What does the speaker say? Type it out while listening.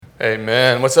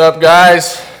Amen. What's up,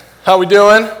 guys? How we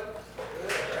doing?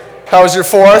 How was your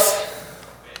 4th?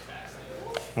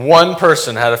 One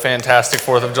person had a fantastic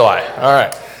 4th of July. All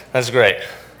right, that's great.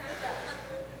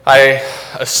 I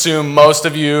assume most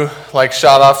of you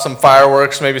shot off some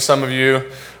fireworks. Maybe some of you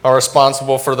are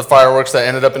responsible for the fireworks that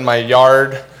ended up in my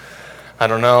yard. I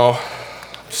don't know.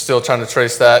 I'm still trying to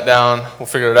trace that down. We'll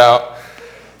figure it out.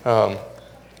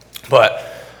 But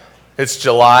it's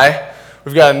July.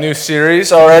 We've got a new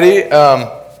series already, and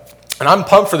I'm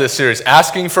pumped for this series.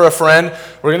 Asking for a Friend.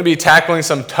 We're going to be tackling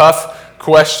some tough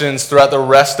questions throughout the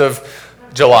rest of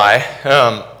July.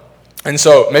 And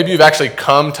so maybe you've actually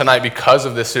come tonight because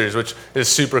of this series, which is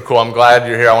super cool. I'm glad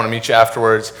you're here. I want to meet you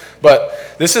afterwards.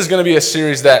 But this is going to be a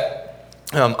series that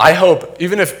I hope,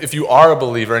 even if you are a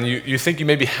believer and you think you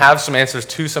maybe have some answers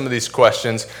to some of these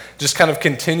questions, just kind of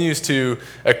continues to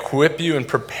equip you and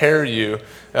prepare you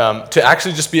to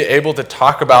actually just be able to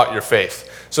talk about your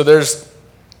faith. So there's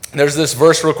this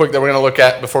verse real quick that we're going to look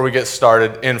at before we get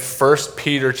started in 1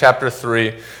 Peter chapter 3.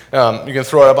 You can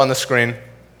throw it up on the screen.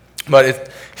 But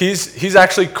he's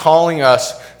actually calling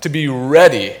us to be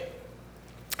ready.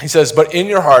 He says, "But in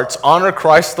your hearts honor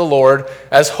Christ the Lord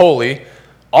as holy,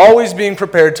 always being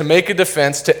prepared to make a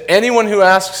defense to anyone who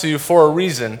asks you for a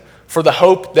reason for the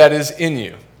hope that is in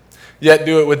you. Yet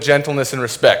do it with gentleness and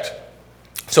respect."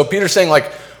 So Peter's saying,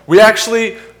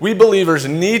 we believers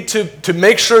need to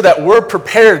make sure that we're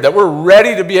prepared, that we're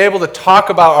ready to be able to talk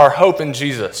about our hope in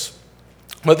Jesus.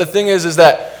 But the thing is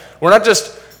that we're not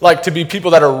just to be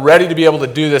people that are ready to be able to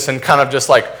do this and kind of just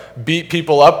beat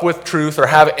people up with truth or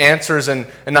have answers and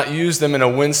not use them in a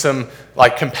winsome,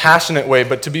 compassionate way,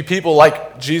 but to be people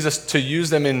like Jesus, to use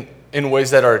them in ways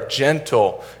that are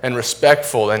gentle and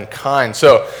respectful and kind.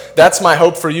 So that's my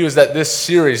hope for you, is that this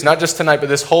series, not just tonight, but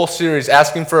this whole series,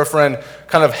 Asking for a Friend,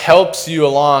 kind of helps you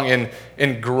along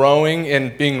in growing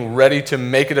and being ready to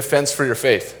make a defense for your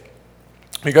faith.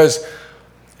 Because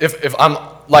if I'm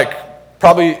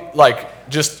probably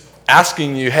just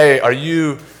asking you, hey, are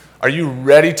you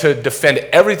ready to defend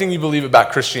everything you believe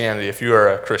about Christianity if you are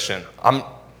a Christian?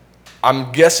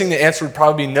 I'm guessing the answer would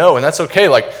probably be no, and that's okay.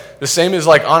 The same is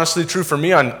honestly true for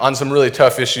me on some really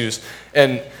tough issues,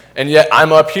 and yet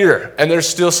I'm up here, and there's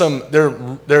still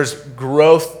there's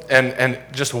growth and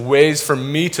just ways for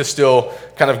me to still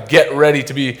kind of get ready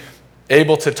to be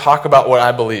able to talk about what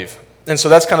I believe. And so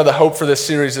that's kind of the hope for this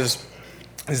series is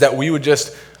that we would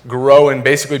just grow in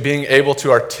basically being able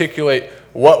to articulate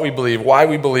what we believe, why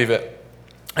we believe it.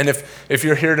 And if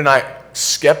you're here tonight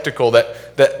skeptical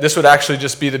that this would actually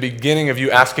just be the beginning of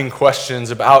you asking questions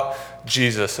about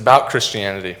Jesus, about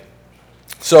Christianity.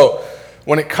 So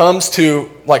when it comes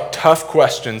to tough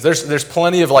questions, there's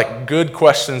plenty of good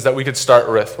questions that we could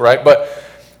start with, right? But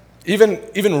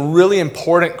even really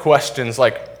important questions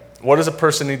what does a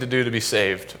person need to do to be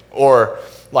saved? Or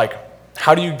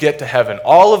how do you get to heaven?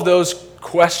 All of those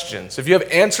questions, if you have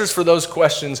answers for those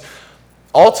questions,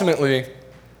 ultimately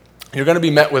you're going to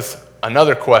be met with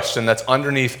another question that's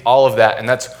underneath all of that, and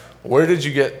that's, where did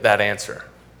you get that answer?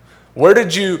 Where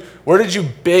did you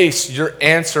base your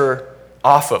answer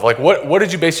off of? What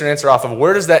did you base your answer off of?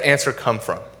 Where does that answer come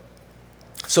from?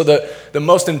 So the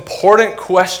most important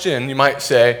question, you might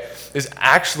say, is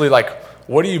actually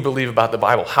what do you believe about the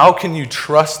Bible? How can you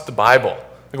trust the Bible?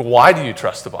 Why do you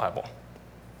trust the Bible?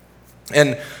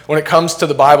 And when it comes to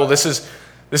the Bible, this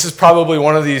is probably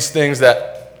one of these things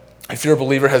that, if you're a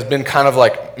believer, has been kind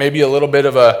of maybe a little bit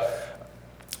of a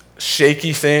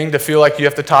shaky thing to feel like you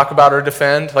have to talk about or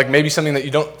defend. Maybe something that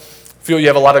you don't feel you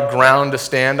have a lot of ground to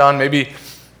stand on. Maybe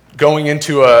going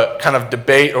into a kind of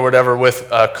debate or whatever with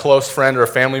a close friend or a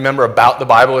family member about the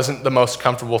Bible isn't the most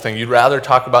comfortable thing. You'd rather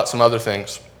talk about some other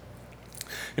things.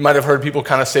 You might have heard people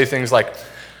kind of say things like,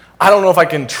 I don't know if I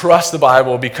can trust the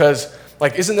Bible because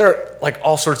isn't there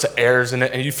all sorts of errors in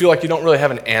it, and you feel like you don't really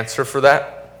have an answer for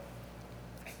that?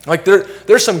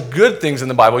 There's some good things in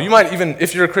the Bible. You might even,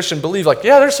 if you're a Christian, believe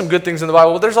yeah, there's some good things in the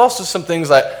Bible, but there's also some things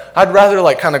that I'd rather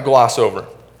kind of gloss over.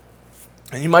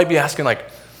 And you might be asking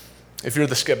if you're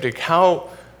the skeptic, how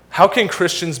can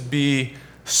Christians be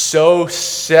so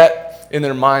set in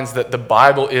their minds that the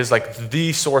Bible is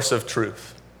the source of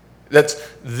truth? That's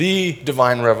the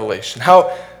divine revelation.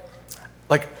 How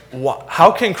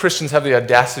can Christians have the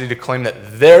audacity to claim that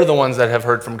they're the ones that have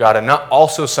heard from God and not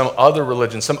also some other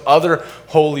religion, some other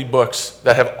holy books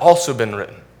that have also been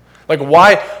written?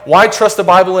 Why trust the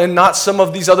Bible and not some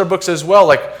of these other books as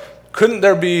well? Couldn't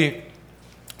there be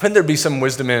some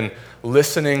wisdom in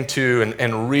listening to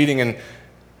and reading and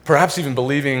perhaps even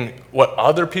believing what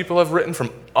other people have written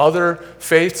from other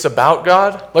faiths about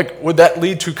God? Would that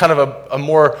lead to kind of a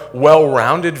more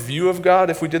well-rounded view of God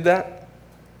if we did that?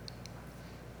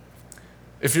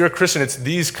 If you're a Christian, it's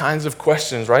these kinds of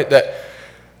questions, right, that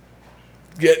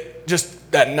get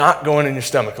just that knot going in your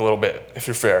stomach a little bit, if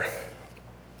you're fair.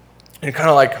 And you're kind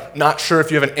of like not sure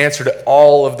if you have an answer to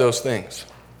all of those things.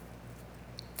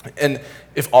 And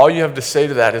if all you have to say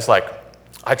to that is like,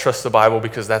 I trust the Bible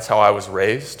because that's how I was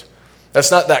raised, that's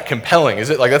not that compelling, is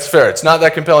it? Like, that's fair. It's not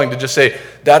that compelling to just say,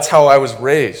 that's how I was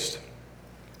raised.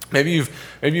 Maybe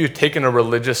you've taken a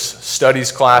religious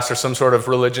studies class or some sort of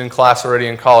religion class already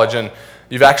in college, and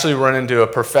you've actually run into a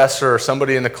professor or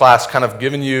somebody in the class kind of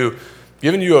giving you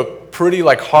a pretty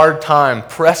like hard time,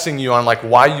 pressing you on like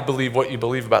why you believe what you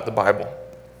believe about the Bible.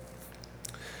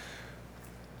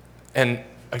 And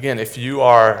again, if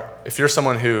you're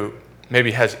someone who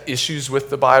maybe has issues with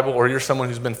the Bible, or you're someone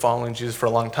who's been following Jesus for a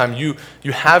long time, you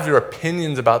have your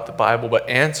opinions about the Bible, but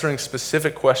answering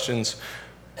specific questions,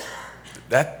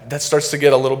 that starts to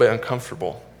get a little bit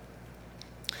uncomfortable.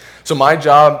 So my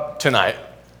job tonight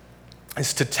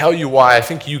is to tell you why I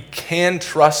think you can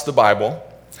trust the Bible,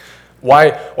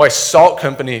 why Salt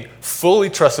Company fully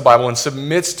trusts the Bible and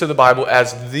submits to the Bible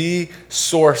as the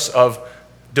source of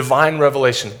divine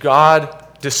revelation, God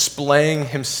displaying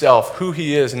himself, who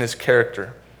he is and his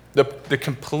character, the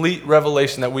complete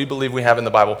revelation that we believe we have in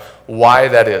the Bible, why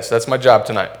that is. That's my job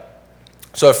tonight.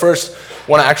 So at first, I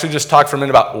want to actually just talk for a minute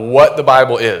about what the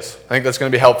Bible is. I think that's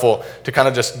going to be helpful to kind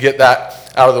of just get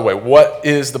that out of the way. What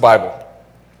is the Bible?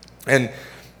 And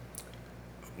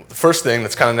the first thing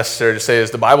that's kind of necessary to say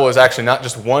is the Bible is actually not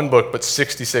just one book, but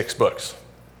 66 books.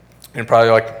 You're probably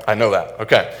like, I know that.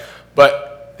 Okay.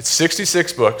 But it's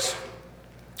 66 books,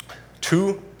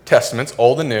 2 testaments,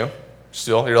 Old and New.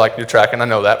 Still, you're tracking, I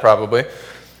know that probably.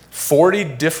 40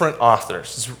 different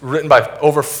authors. It's written by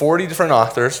over 40 different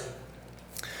authors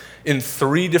in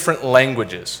 3 different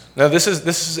languages. Now this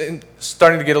is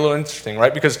starting to get a little interesting,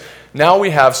 right? Because now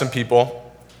we have some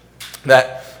people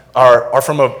that are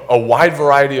from a wide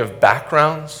variety of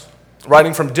backgrounds,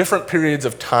 writing from different periods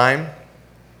of time,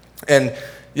 and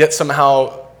yet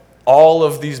somehow all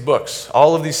of these books,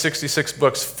 all of these 66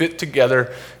 books fit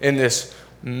together in this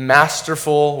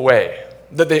masterful way,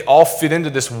 that they all fit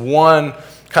into this one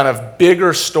kind of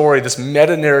bigger story, this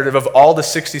meta-narrative of all the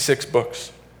 66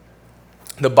 books.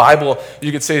 The Bible,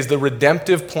 you could say, is the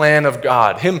redemptive plan of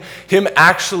God. Him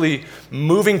actually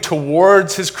moving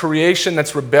towards his creation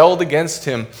that's rebelled against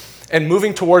him and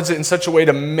moving towards it in such a way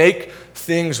to make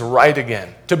things right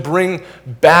again, to bring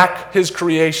back his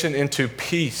creation into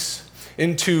peace,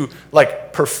 into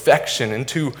like perfection,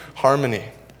 into harmony.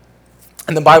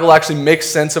 And the Bible actually makes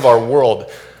sense of our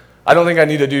world. I don't think I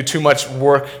need to do too much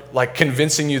work like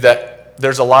convincing you that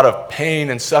there's a lot of pain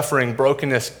and suffering,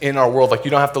 brokenness in our world. Like, you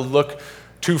don't have to look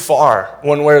too far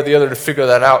one way or the other to figure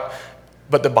that out.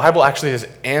 But the Bible actually has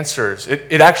answers.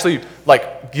 It actually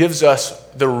like gives us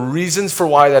the reasons for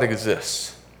why that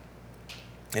exists.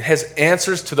 It has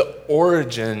answers to the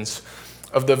origins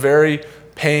of the very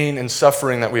pain and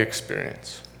suffering that we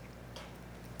experience.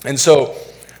 And so,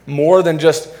 more than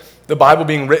just the Bible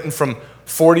being written from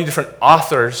 40 different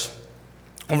authors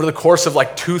over the course of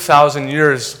like 2,000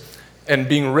 years and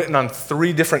being written on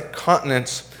 3 different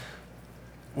continents,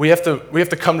 we have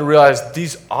to come to realize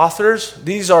these authors,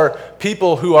 these are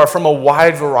people who are from a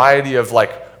wide variety of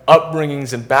like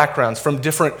upbringings and backgrounds, from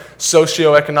different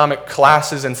socioeconomic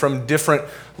classes and from different,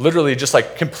 literally just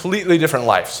like completely different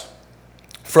lives.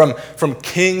 From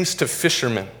kings to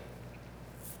fishermen.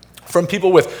 From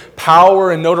people with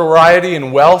power and notoriety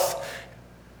and wealth,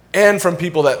 and from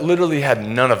people that literally had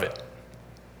none of it.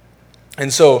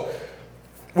 And so,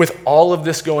 with all of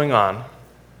this going on,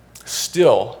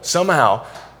 still, somehow,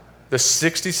 the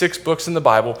 66 books in the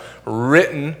Bible,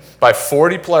 written by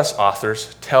 40 plus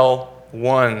authors, tell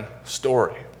one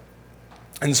story.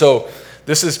 And so,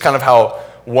 this is kind of how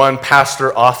one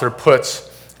pastor author puts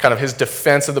kind of his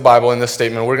defense of the Bible in this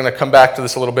statement. We're going to come back to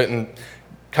this a little bit and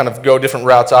kind of go different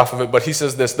routes off of it, but he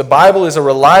says this: the Bible is a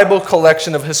reliable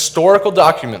collection of historical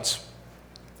documents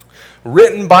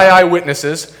written by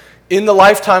eyewitnesses in the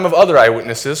lifetime of other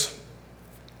eyewitnesses,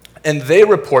 and they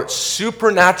report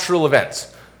supernatural events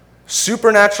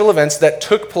that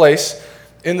took place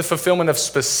in the fulfillment of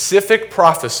specific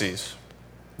prophecies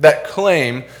that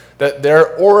claim that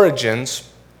their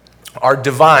origins are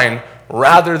divine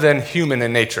rather than human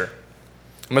in nature.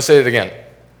 I'm going to say it again.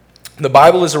 The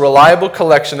Bible is a reliable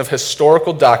collection of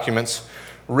historical documents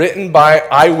written by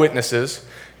eyewitnesses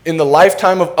in the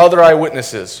lifetime of other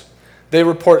eyewitnesses. They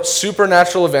report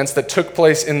supernatural events that took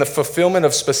place in the fulfillment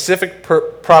of specific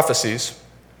prophecies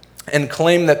and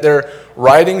claim that their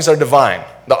writings are divine.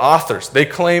 The authors, they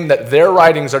claim that their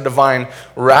writings are divine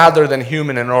rather than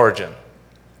human in origin.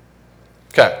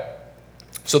 Okay.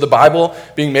 So the Bible,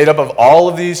 being made up of all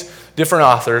of these different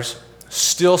authors,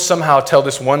 still somehow tell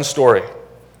this one story.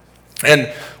 And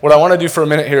what I want to do for a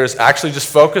minute here is actually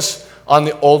just focus on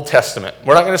the Old Testament.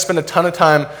 We're not going to spend a ton of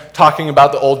time talking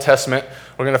about the Old Testament.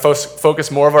 We're going to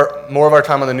focus more of our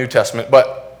time on the New Testament,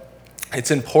 but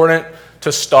it's important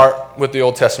to start with the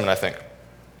Old Testament, I think.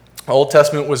 The Old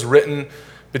Testament was written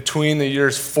between the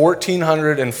years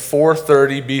 1400 and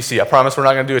 430 BC. I promise we're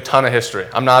not going to do a ton of history.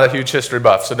 I'm not a huge history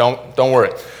buff, so don't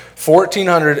worry.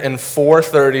 1400 and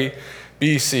 430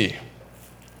 BC.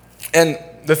 And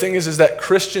the thing is that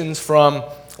Christians from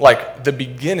the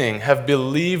beginning have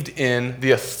believed in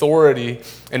the authority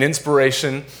and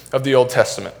inspiration of the Old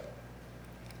Testament.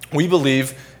 We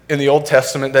believe in the Old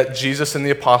Testament that Jesus and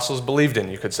the apostles believed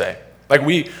in, you could say.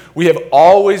 We have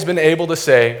always been able to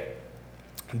say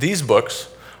these books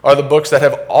are the books that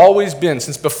have always been,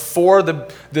 since before the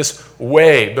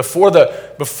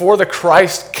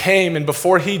Christ came and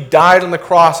before he died on the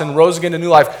cross and rose again to new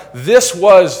life, this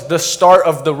was the start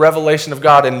of the revelation of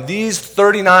God. And these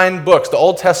 39 books, the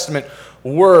Old Testament,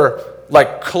 were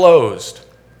closed.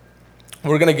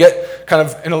 We're going to get kind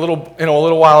of in a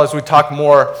little while as we talk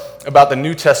more about the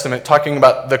New Testament, talking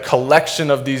about the collection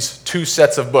of these two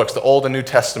sets of books, the Old and New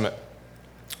Testament.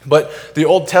 But the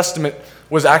Old Testament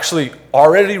was actually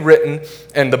already written,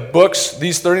 and the books,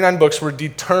 these 39 books, were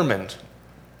determined,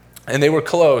 and they were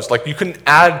closed. You couldn't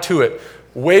add to it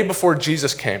way before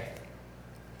Jesus came.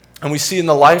 And we see in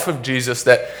the life of Jesus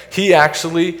that he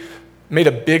actually made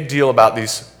a big deal about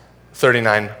these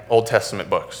 39 Old Testament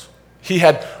books. He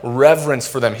had reverence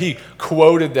for them. He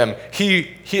quoted them.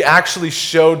 He actually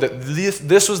showed that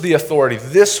this was the authority.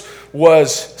 This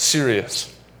was serious.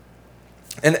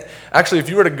 And actually, if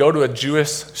you were to go to a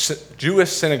Jewish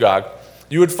synagogue,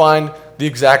 you would find the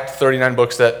exact 39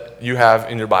 books that you have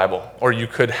in your Bible, or you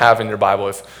could have in your Bible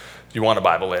if you want a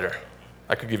Bible later.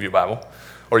 I could give you a Bible,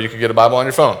 or you could get a Bible on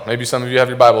your phone. Maybe some of you have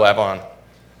your Bible app on.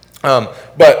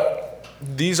 But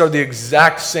these are the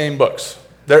exact same books.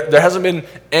 There hasn't been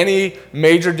any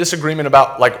major disagreement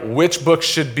about which books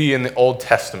should be in the Old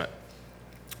Testament.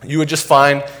 You would just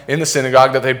find in the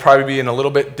synagogue that they'd probably be in a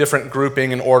little bit different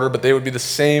grouping and order, but they would be the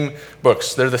same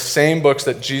books. They're the same books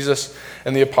that Jesus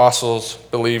and the apostles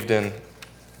believed in.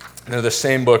 They're the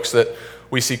same books that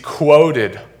we see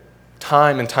quoted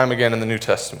time and time again in the New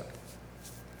Testament.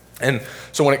 And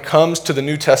so when it comes to the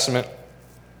New Testament,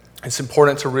 it's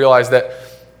important to realize that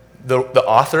the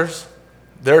authors,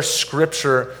 their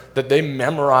scripture that they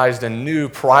memorized and knew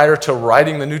prior to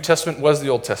writing the New Testament was the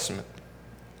Old Testament.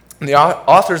 And the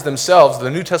authors themselves,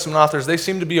 the New Testament authors, they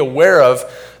seem to be aware of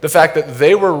the fact that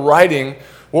they were writing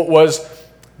what was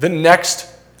the next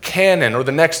canon or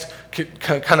the next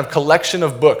kind of collection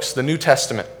of books, the New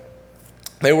Testament.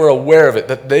 They were aware of it,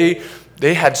 that they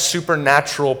had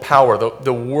supernatural power,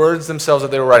 the words themselves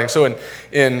that they were writing. So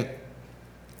in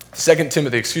 2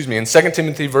 Timothy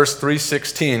verse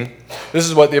 3:16, this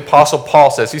is what the Apostle Paul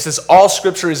says. He says, all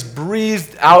scripture is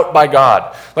breathed out by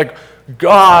God.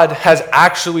 God has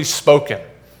actually spoken.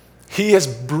 He has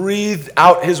breathed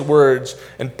out his words,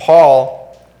 and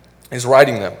Paul is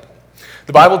writing them.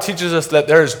 The Bible teaches us that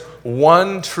there's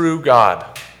one true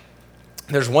God.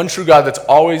 There's one true God that's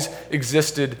always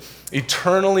existed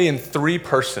eternally in three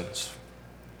persons: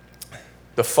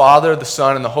 the Father, the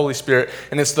Son, and the Holy Spirit.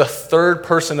 And it's the third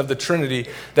person of the Trinity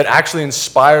that actually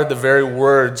inspired the very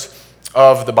words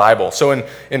of the Bible. So in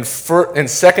 2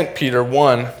 Peter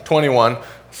 1:21,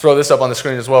 throw this up on the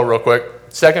screen as well real quick.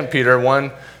 2 Peter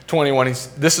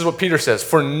 1:21, this is what Peter says: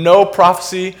 for no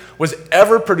prophecy was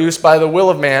ever produced by the will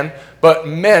of man, but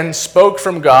men spoke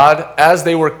from God as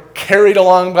they were carried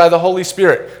along by the Holy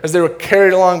Spirit, as they were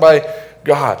carried along by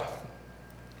God.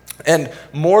 And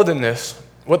more than this,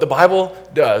 what the Bible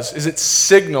does is it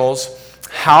signals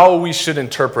how we should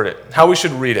interpret it, how we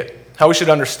should read it, how we should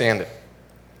understand it.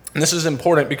 And this is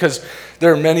important because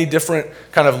there are many different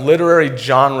kind of literary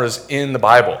genres in the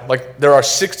Bible. There are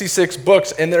 66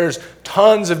 books, and there's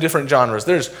tons of different genres.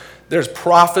 There's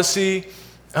prophecy,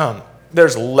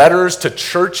 there's letters to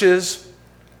churches,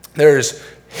 there's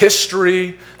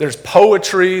history, there's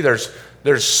poetry,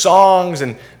 there's songs,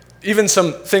 and even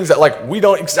some things that we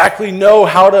don't exactly know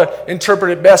how to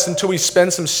interpret it best until we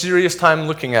spend some serious time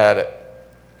looking at it.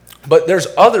 But there's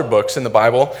other books in the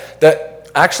Bible that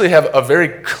actually have a very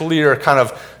clear kind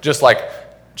of just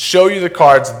show you the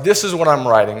cards, this is what I'm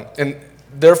writing, and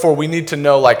therefore we need to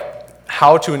know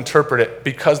how to interpret it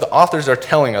because the authors are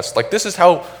telling us this is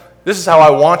how I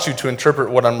want you to interpret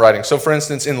what I'm writing. So for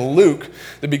instance, in Luke,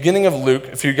 the beginning of Luke,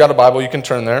 if you've got a Bible, you can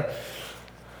turn there.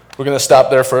 We're going to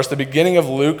stop there first. The beginning of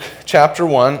Luke chapter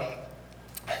 1,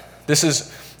 this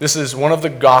is This is one of the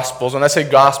Gospels. When I say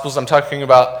Gospels, I'm talking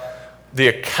about the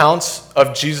accounts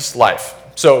of Jesus' life.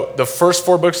 So the first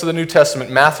 4 books of the New Testament,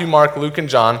 Matthew, Mark, Luke, and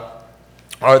John,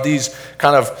 are these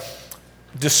kind of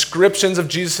descriptions of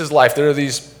Jesus' life. There are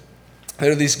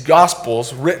these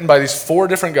Gospels written by these 4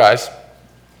 different guys,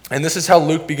 and this is how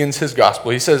Luke begins his Gospel.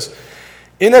 He says,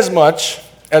 "Inasmuch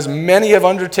as many have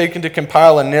undertaken to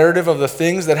compile a narrative of the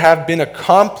things that have been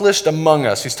accomplished among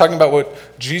us." He's talking about what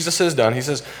Jesus has done. He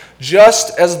says,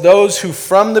 "Just as those who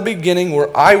from the beginning were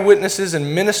eyewitnesses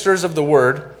and ministers of the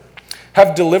word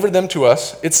have delivered them to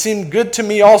us, it seemed good to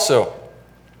me also,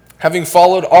 having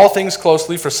followed all things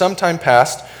closely for some time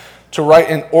past, to write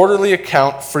an orderly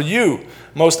account for you,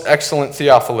 most excellent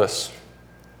Theophilus,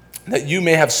 that you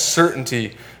may have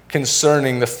certainty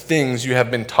concerning the things you have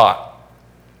been taught."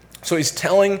 So he's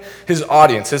telling his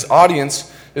audience. His audience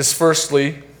is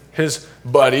firstly his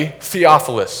buddy,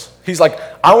 Theophilus. He's like,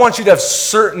 I want you to have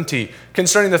certainty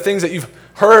concerning the things that you've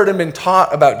heard and been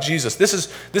taught about Jesus. This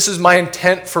is my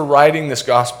intent for writing this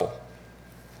gospel.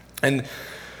 And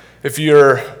if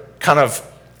you're kind of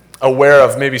aware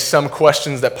of maybe some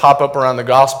questions that pop up around the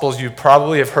Gospels, you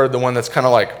probably have heard the one that's kind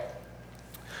of like,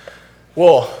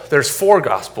 well, there's 4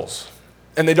 Gospels,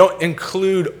 and they don't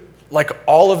include like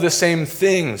all of the same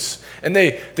things, and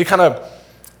they kind of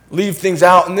leave things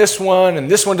out in this one, and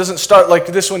this one doesn't start like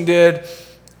this one did.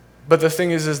 But the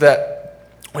thing is that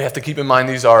we have to keep in mind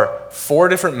these are 4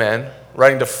 different men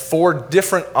writing to 4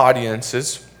 different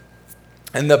audiences,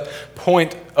 and the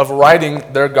point of writing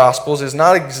their Gospels is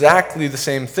not exactly the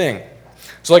same thing.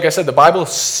 So like I said, the Bible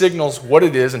signals what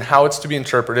it is and how it's to be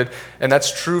interpreted, and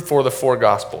that's true for the 4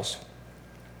 Gospels.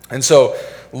 And so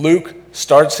Luke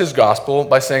starts his gospel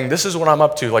by saying, this is what I'm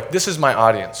up to. Like, this is my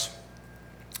audience.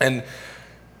 And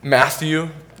Matthew,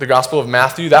 the Gospel of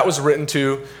Matthew, that was written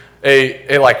to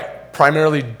a like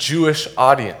primarily Jewish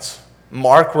audience.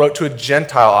 Mark wrote to a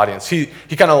Gentile audience. He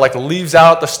kind of like leaves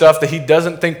out the stuff that he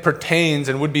doesn't think pertains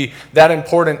and would be that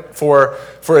important for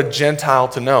a Gentile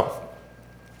to know.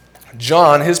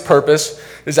 John, his purpose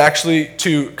is actually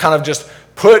to kind of just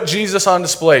put Jesus on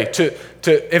display, to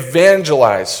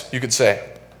evangelize, you could say.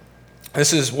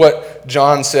 This is what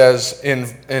John says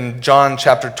in John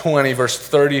chapter 20, verse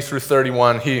 30 through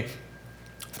 31. He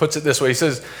puts it this way. He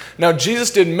says, "Now Jesus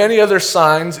did many other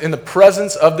signs in the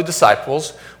presence of the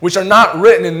disciples, which are not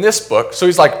written in this book." So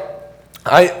he's like,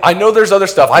 I know there's other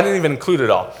stuff. I didn't even include it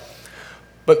all.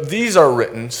 "But these are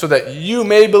written so that you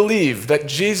may believe that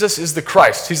Jesus is the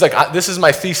Christ." He's like, this is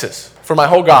my thesis for my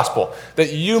whole gospel.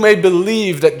 That you may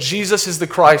believe that Jesus is the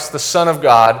Christ, the Son of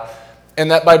God, and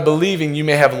that by believing you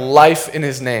may have life in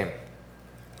his name.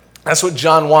 That's what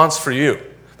John wants for you.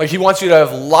 Like, he wants you to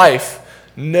have life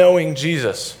knowing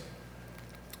Jesus.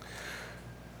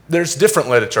 There's different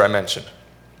literature I mentioned.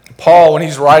 Paul, when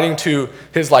he's writing to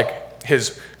his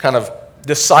kind of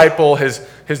disciple, his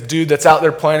dude that's out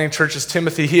there planting churches,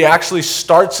 Timothy, he actually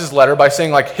starts his letter by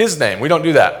saying like his name. We don't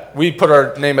do that. We put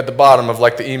our name at the bottom of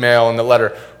like the email and the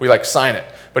letter. We like sign it.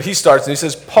 But he starts and he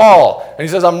says, Paul, and he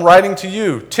says, I'm writing to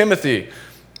you, Timothy,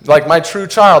 like my true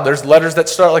child. There's letters that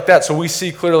start like that. So we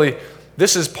see clearly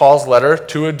this is Paul's letter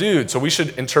to a dude. So we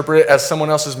should interpret it as someone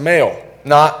else's mail,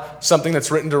 not something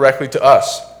that's written directly to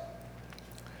us.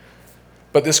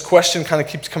 But this question kind of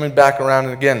keeps coming back around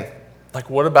and again. Like,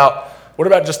 what about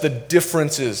just the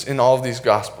differences in all of these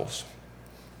Gospels?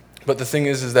 But the thing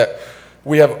is that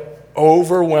we have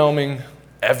overwhelming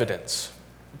evidence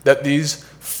that these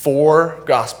 4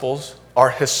 Gospels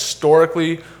are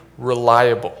historically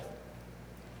reliable.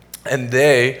 And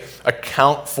they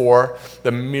account for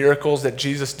the miracles that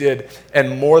Jesus did.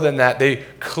 And more than that, they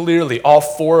clearly, all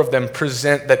 4 of them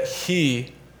present that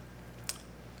he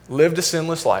lived a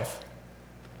sinless life,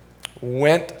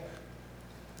 went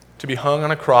to be hung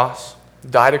on a cross,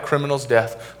 died a criminal's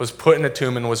death, was put in a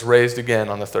tomb, and was raised again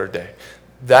on the 3rd day.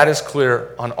 That is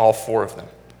clear on all 4 of them.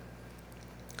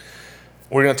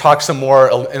 We're going to talk some more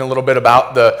in a little bit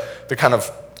about the kind of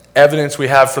evidence we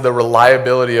have for the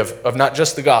reliability of not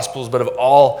just the Gospels, but of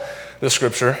all the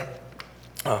Scripture.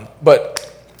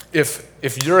 But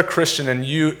if you're a Christian and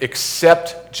you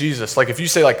accept Jesus, like if you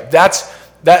say like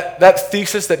that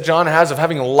thesis that John has of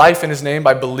having life in his name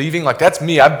by believing, like that's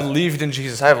me, I believed in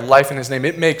Jesus, I have life in his name,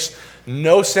 it makes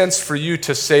no sense for you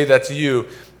to say that's you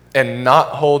and not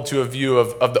hold to a view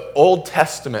of the Old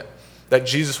Testament that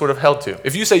Jesus would have held to.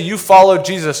 If you say you follow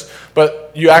Jesus,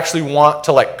 but you actually want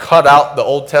to like cut out the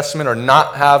Old Testament or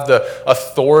not have the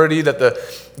authority that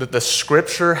the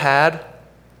Scripture had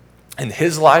in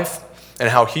his life and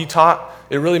how he taught,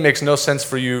 it really makes no sense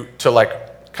for you to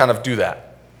like kind of do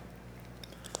that.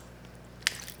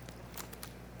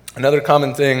 Another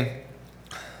common thing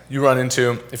you run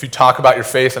into, if you talk about your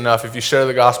faith enough, if you share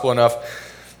the gospel enough,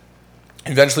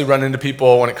 you eventually run into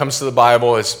people when it comes to the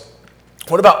Bible is,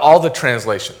 what about all the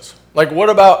translations? Like, what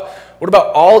about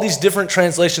all these different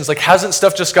translations? Like, hasn't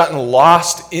stuff just gotten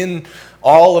lost in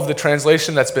all of the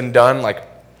translation that's been done? Like,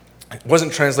 it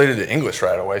wasn't translated to English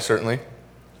right away, certainly.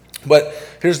 But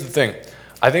here's the thing.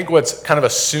 I think what's kind of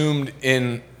assumed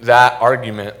in that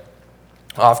argument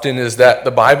often is that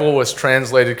the Bible was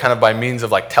translated kind of by means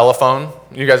of like telephone.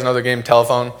 You guys know the game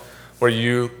telephone, where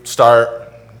you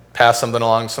pass something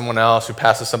along to someone else, who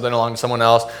passes something along to someone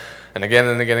else, and again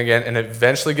and again and again, and it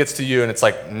eventually gets to you, and it's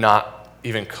like not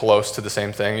even close to the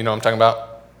same thing. You know what I'm talking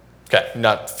about? Okay,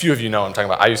 not few of you know what I'm talking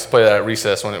about. I used to play that at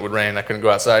recess when it would rain. I couldn't go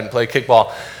outside and play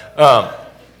kickball.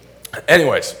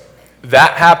 Anyways,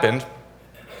 that happened.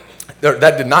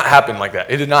 That did not happen like that.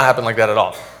 It did not happen like that at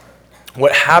all.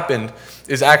 What happened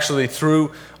is actually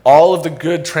through all of the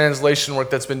good translation work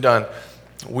that's been done,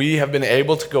 we have been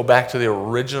able to go back to the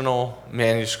original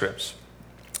manuscripts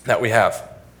that we have.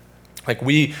 Like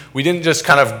we didn't just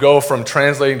kind of go from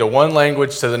translating to one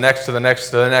language to the next, to the next,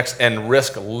 to the next, and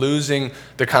risk losing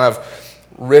the kind of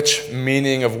rich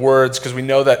meaning of words, because we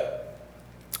know that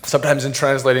sometimes in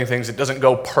translating things it doesn't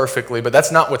go perfectly, but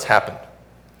that's not what's happened.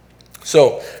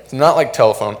 So it's not like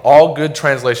telephone. All good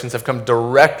translations have come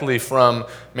directly from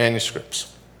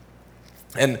manuscripts.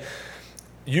 And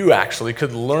you actually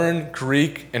could learn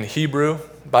Greek and Hebrew.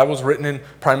 The Bible's written in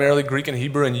primarily Greek and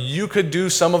Hebrew, and you could do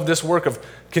some of this work of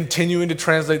continuing to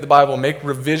translate the Bible, make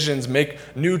revisions, make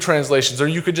new translations, or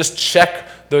you could just check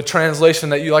the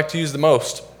translation that you like to use the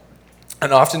most.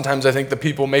 And oftentimes I think the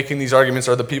people making these arguments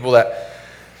are the people that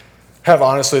have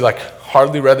honestly like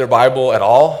hardly read their Bible at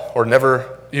all, or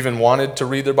never even wanted to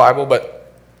read their Bible. But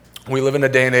we live in a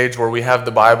day and age where we have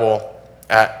the Bible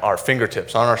at our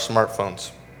fingertips, on our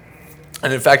smartphones.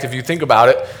 And in fact, if you think about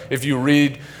it, if you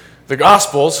read the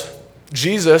Gospels,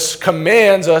 Jesus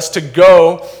commands us to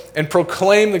go and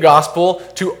proclaim the gospel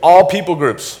to all people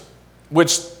groups,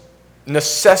 which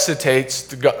necessitates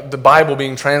the Bible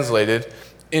being translated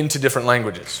into different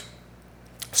languages.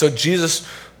 So Jesus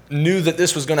knew that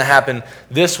this was going to happen.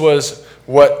 This was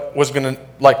what was going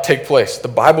to take place. The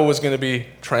Bible was going to be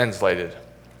translated.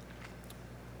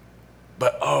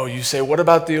 But you say, what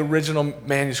about the original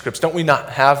manuscripts? Don't we not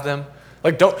have them?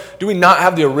 Do we not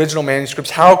have the original manuscripts?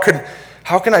 How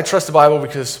can I trust the Bible?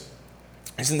 Because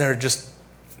isn't there just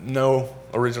no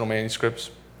original manuscripts?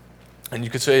 And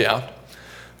you could say, yeah,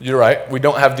 you're right. We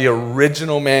don't have the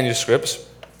original manuscripts.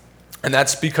 And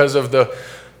that's because of the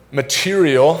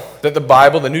material that the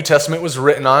Bible, the New Testament, was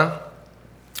written on.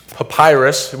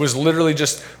 Papyrus. It was literally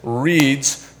just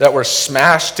reeds that were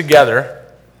smashed together,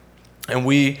 and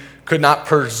we could not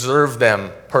preserve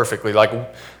them perfectly.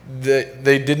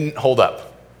 They didn't hold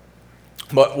up.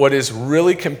 But what is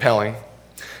really compelling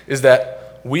is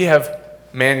that we have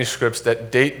manuscripts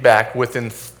that date back within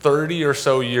 30 or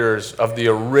so years of the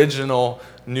original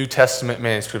New Testament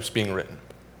manuscripts being written.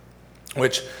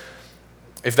 Which,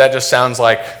 if that just sounds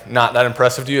like not that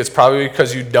impressive to you, it's probably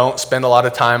because you don't spend a lot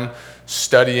of time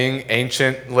studying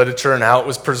ancient literature and how it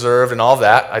was preserved and all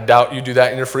that. I doubt you do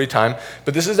that in your free time.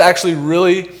 But this is actually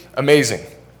really amazing.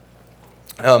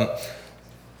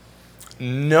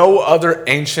 No other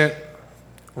ancient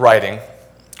writing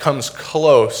comes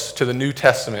close to the New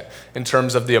Testament in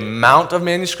terms of the amount of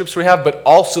manuscripts we have, but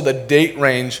also the date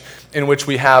range in which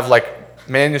we have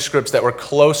manuscripts that were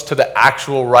close to the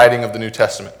actual writing of the New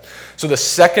Testament. So the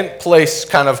second place,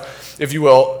 kind of, if you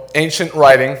will, ancient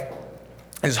writing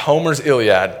is Homer's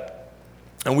Iliad.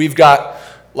 And we've got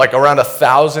around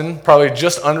 1,000, probably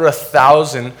just under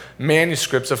 1,000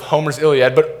 manuscripts of Homer's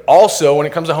Iliad. But also, when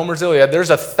it comes to Homer's Iliad, there's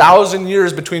 1,000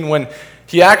 years between when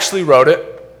he actually wrote it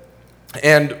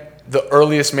and the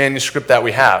earliest manuscript that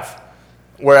we have.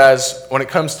 Whereas when it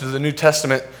comes to the New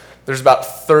Testament, there's about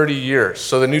 30 years.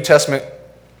 So the New Testament,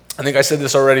 I think I said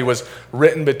this already, was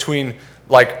written between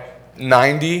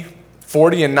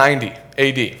 40 and 90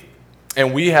 AD.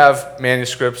 And we have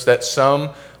manuscripts that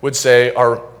some would say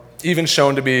are even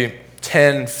shown to be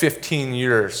 10, 15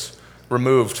 years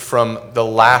removed from the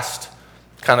last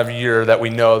kind of year that we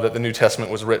know that the New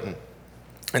Testament was written.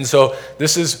 And so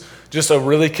this is just a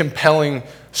really compelling,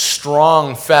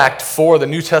 strong fact for the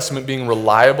New Testament being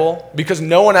reliable, because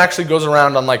no one actually goes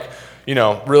around on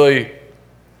really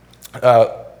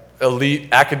elite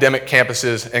academic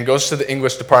campuses and goes to the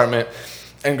English department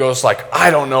and goes I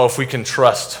don't know if we can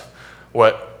trust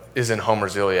what is in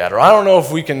Homer's Iliad, or I don't know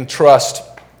if we can trust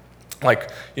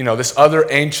this other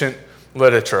ancient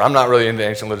literature. I'm not really into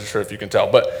ancient literature, if you can tell,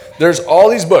 but there's all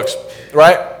these books,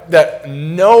 right, that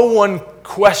no one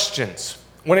questions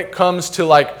when it comes to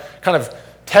kind of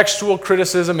textual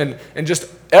criticism and just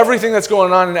everything that's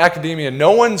going on in academia,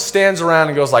 no one stands around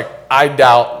and goes like, I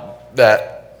doubt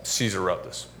that Caesar wrote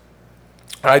this.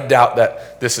 I doubt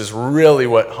that this is really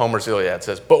what Homer's Iliad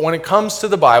says. But when it comes to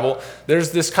the Bible,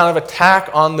 there's this kind of attack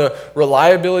on the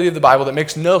reliability of the Bible that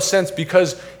makes no sense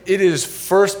because it is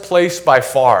first place by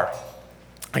far.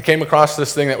 I came across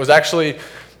this thing that was actually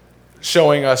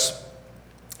showing us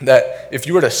that if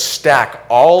you were to stack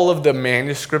all of the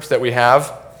manuscripts that we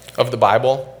have of the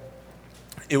Bible,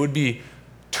 it would be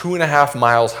 2.5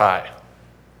 miles high.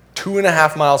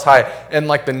 2.5 miles high. And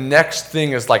like the next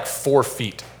thing is like 4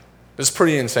 feet. It's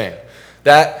pretty insane.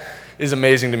 That is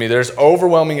amazing to me. There's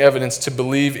overwhelming evidence to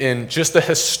believe in just the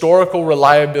historical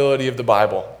reliability of the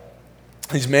Bible.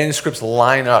 These manuscripts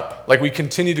line up. Like we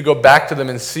continue to go back to them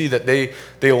and see that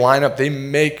they line up. They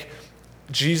make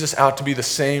Jesus out to be the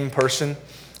same person.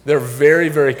 They're very,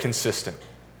 very consistent.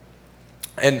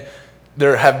 And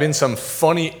there have been some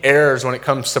funny errors when it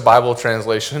comes to Bible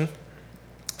translation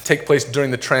take place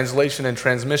during the translation and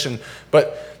transmission.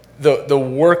 But the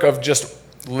work of just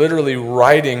literally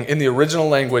writing in the original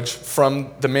language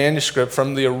from the manuscript,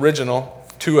 from the original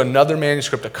to another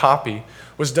manuscript, a copy,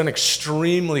 was done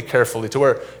extremely carefully to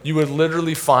where you would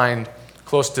literally find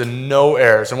close to no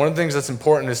errors. And one of the things that's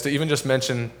important is to even just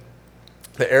mention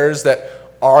the errors that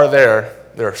are there.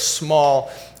 They're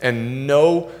small and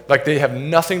they have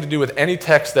nothing to do with any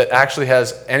text that actually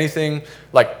has anything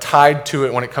like tied to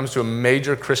it when it comes to a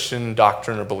major Christian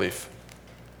doctrine or belief.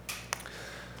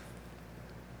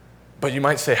 But you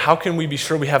might say, how can we be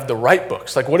sure we have the right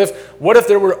books? Like, what if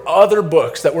there were other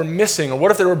books that were missing, or what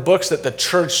if there were books that the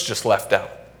church just left out?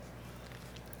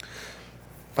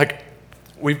 Like,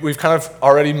 we've kind of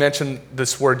already mentioned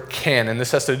this word canon.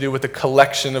 This has to do with the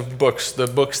collection of books, the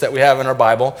books that we have in our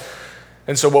Bible.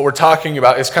 And so what we're talking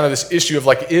about is kind of this issue of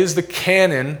like, is the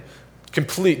canon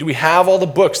complete? Do we have all the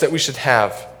books that we should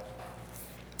have?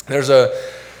 There's a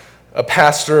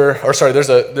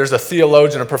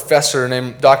theologian, a professor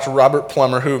named Dr. Robert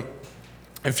Plummer, who,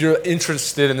 if you're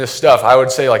interested in this stuff, I would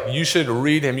say like you should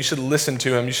read him, you should listen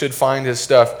to him, you should find his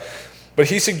stuff. But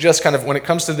he suggests kind of when it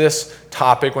comes to this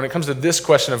topic, when it comes to this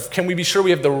question of can we be sure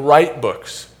we have the right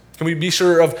books? Can we be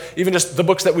sure of even just the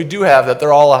books that we do have that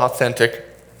they're all authentic?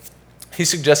 He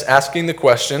suggests asking the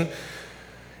question,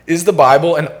 is the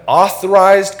Bible an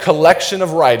authorized collection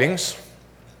of writings,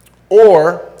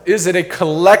 or is it a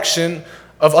collection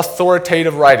of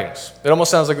authoritative writings? It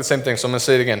almost sounds like the same thing, so I'm going to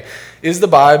say it again. Is the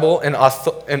Bible an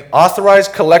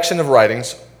authorized collection of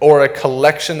writings or a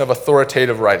collection of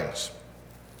authoritative writings?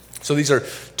 So these are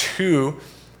two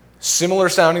similar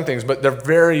sounding things, but they're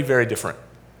very, very different.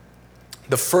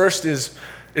 The first is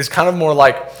kind of more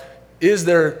like, is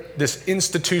there this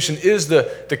institution, is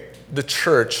the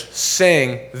church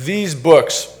saying these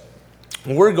books,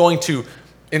 we're going to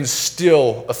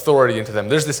instill authority into them.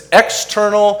 There's this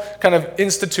external kind of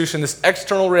institution, this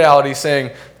external reality saying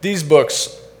these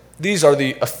books, these are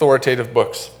the authoritative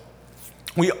books.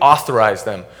 We authorize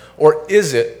them. Or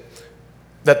is it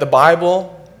that the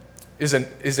Bible is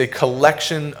a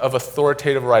collection of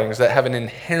authoritative writings that have an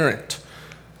inherent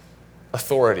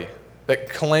authority, that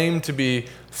claim to be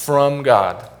from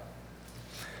God?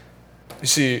 You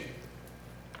see,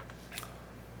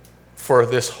 for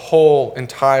this whole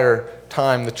entire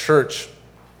time, the church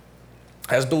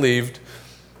has believed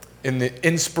in the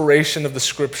inspiration of the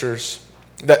Scriptures,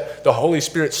 that the Holy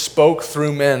Spirit spoke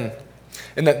through men,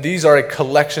 and that these are a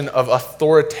collection of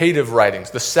authoritative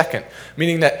writings. The second,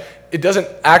 meaning that it doesn't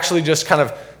actually just kind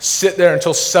of sit there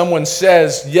until someone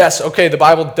says, yes, okay, the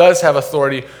Bible does have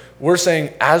authority. We're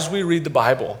saying as we read the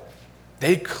Bible,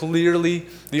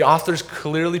 the authors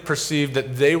clearly perceived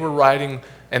that they were writing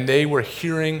and they were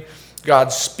hearing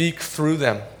God speak through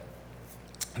them.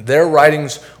 Their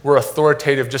writings were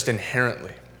authoritative just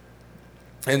inherently.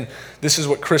 And this is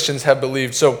what Christians have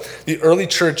believed. So the early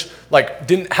church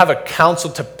didn't have a council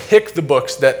to pick the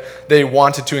books that they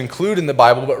wanted to include in the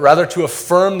Bible, but rather to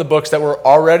affirm the books that were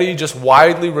already just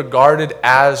widely regarded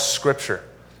as Scripture,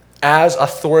 as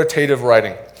authoritative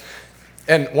writing.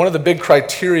 And one of the big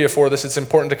criteria for this, it's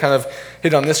important to kind of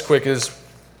hit on this quick, is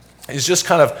just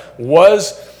kind of,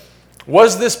 was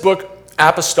this book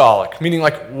apostolic? Meaning,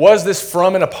 was this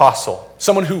from an apostle?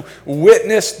 Someone who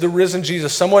witnessed the risen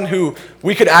Jesus, someone who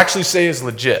we could actually say is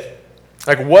legit.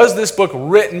 Was this book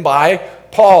written by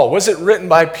Paul? Was it written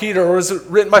by Peter? Or was it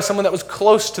written by someone that was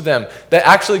close to them, that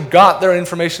actually got their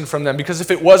information from them? Because if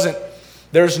it wasn't,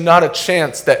 there's not a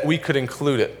chance that we could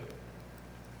include it.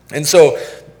 And so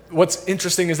what's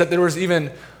interesting is that there was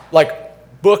even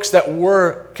books that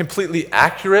were completely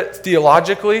accurate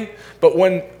theologically, but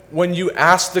when when you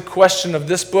ask the question of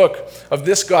this book, of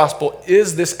this gospel,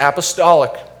 is this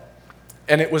apostolic?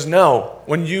 And it was no.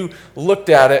 When you looked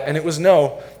at it and it was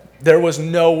no, there was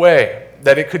no way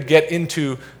that it could get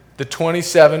into the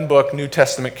 27-book New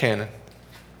Testament canon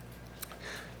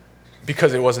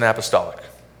because it wasn't apostolic.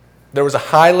 There was a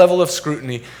high level of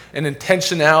scrutiny and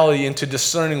intentionality into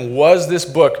discerning, was this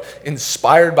book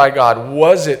inspired by God?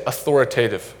 Was it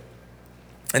authoritative?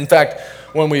 In fact,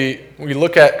 when we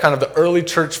look at kind of the early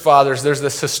church fathers, there's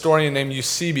this historian named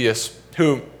Eusebius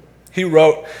who he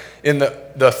wrote in the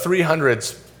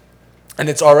 300s. And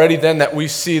it's already then that we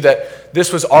see that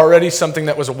this was already something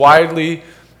that was widely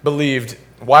believed,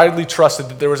 widely trusted,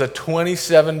 that there was a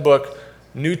 27-book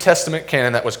New Testament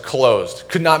canon that was closed,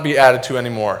 could not be added to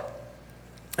anymore.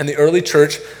 And the early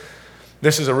church,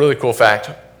 this is a really cool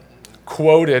fact,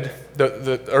 quoted,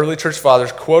 the early church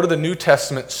fathers quoted the New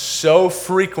Testament so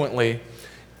frequently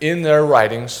in their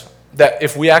writings that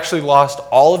if we actually lost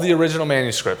all of the original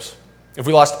manuscripts, if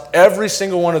we lost every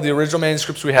single one of the original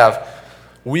manuscripts we have,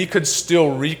 we could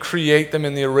still recreate them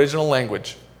in the original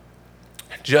language,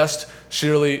 just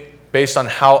sheerly based on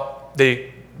how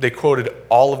they quoted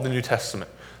all of the New Testament.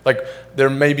 Like,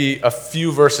 there may be a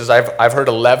few verses. I've heard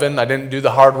 11. I didn't do the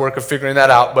hard work of figuring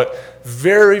that out, but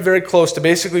very, very close to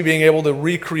basically being able to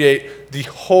recreate the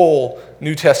whole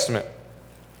New Testament.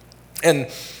 And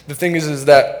the thing is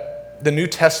that the New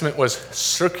Testament was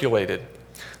circulated.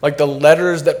 Like the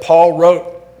letters that Paul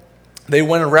wrote, they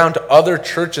went around to other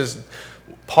churches.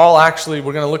 Paul actually,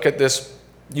 we're going to look at this.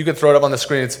 You could throw it up on the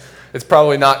screen. It's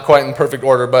probably not quite in perfect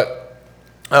order, but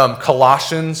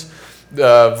Colossians,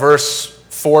 verse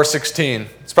 4:16.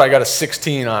 It's probably got a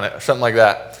 16 on it or something like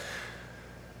that.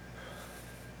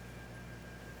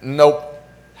 Nope.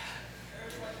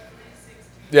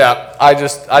 Yeah, I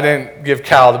didn't give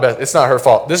Cal the best. It's not her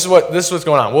fault. This is what's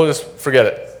going on. We'll just forget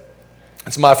it.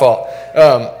 It's my fault.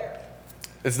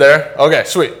 It's there? Okay,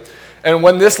 sweet. And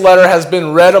when this letter has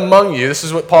been read among you, this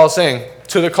is what Paul is saying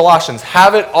to the Colossians,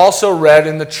 have it also read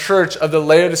in the church of the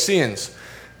Laodiceans,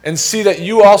 and see that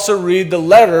you also read the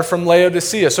letter from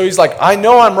Laodicea. So he's like, I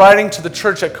know I'm writing to the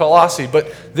church at Colossae,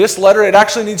 but this letter, it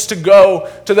actually needs to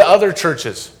go to the other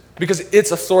churches because it's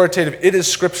authoritative. It is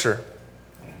Scripture.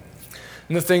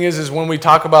 And the thing is when we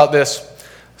talk about this,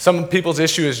 some people's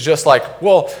issue is just like,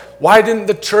 well, why didn't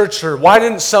the church or why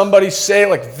didn't somebody say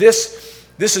like this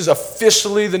is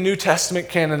officially the New Testament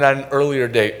canon at an earlier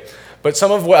date? But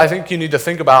some of what I think you need to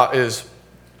think about is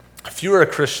if you were a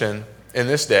Christian in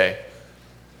this day,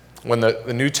 when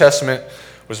the New Testament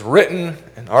was written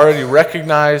and already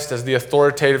recognized as the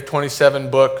authoritative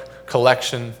 27-book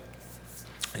collection,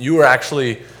 you were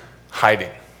actually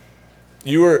hiding.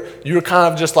 You were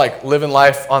kind of just like living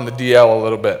life on the DL a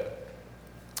little bit.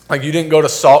 Like you didn't go to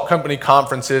Salt Company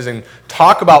conferences and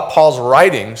talk about Paul's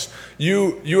writings.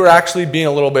 You were actually being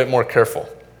a little bit more careful.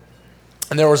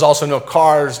 And there was also no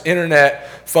cars,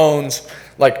 internet, phones.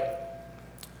 Like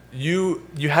you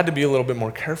had to be a little bit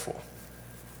more careful.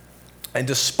 And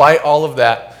despite all of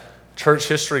that, church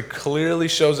history clearly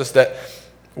shows us that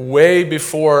way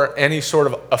before any sort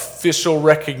of official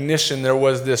recognition, there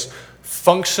was this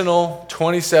functional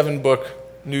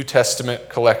 27-book New Testament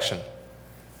collection.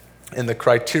 And the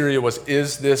criteria was,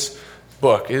 is this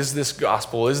book, is this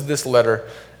gospel, is this letter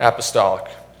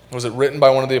apostolic? Was it written by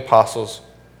one of the apostles?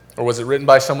 Or was it written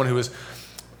by someone who was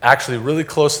actually really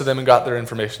close to them and got their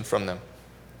information from them?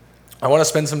 I want to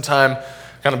spend some time,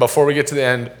 kind of before we get to the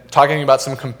end, talking about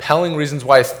some compelling reasons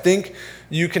why I think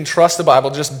you can trust the Bible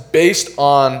just based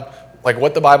on like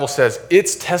what the Bible says.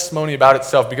 It's testimony about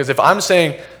itself. Because if I'm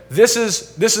saying this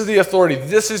is the authority,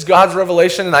 this is God's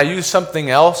revelation, and I use something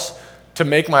else to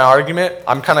make my argument,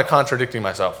 I'm kind of contradicting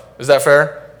myself. Is that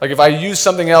fair? Like if I use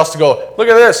something else to go, look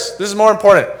at this is more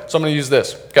important, so I'm going to use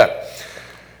this. Okay.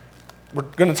 We're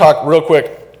going to talk real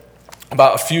quick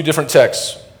about a few different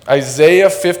texts. Isaiah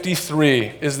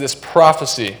 53 is this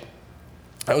prophecy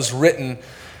that was written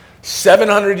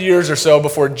 700 years or so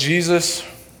before Jesus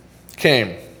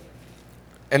came.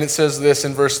 And it says this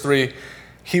in verse 3,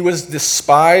 he was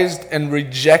despised and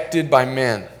rejected by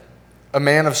men, a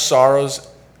man of sorrows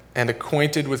and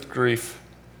acquainted with grief,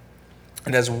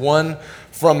 and as one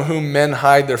from whom men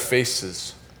hide their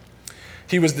faces.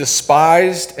 He was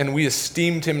despised, and we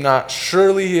esteemed him not.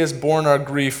 Surely he has borne our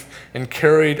grief and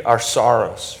carried our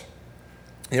sorrows.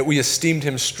 Yet we esteemed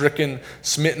him stricken,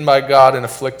 smitten by God, and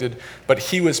afflicted. But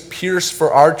he was pierced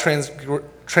for our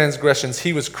transgressions.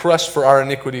 He was crushed for our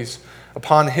iniquities.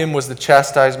 Upon him was the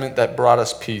chastisement that brought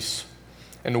us peace.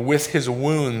 And with his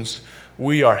wounds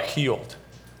we are healed.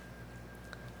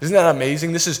 Isn't that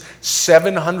amazing? This is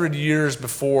 700 years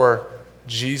before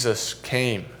Jesus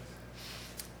came.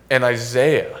 and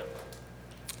Isaiah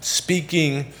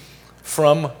speaking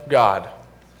from God.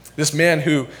 This man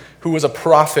who was a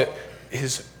prophet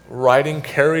is writing,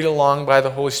 carried along by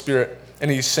the Holy Spirit, and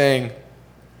he's saying,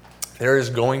 there is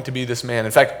going to be this man.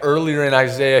 In fact, earlier in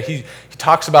Isaiah, he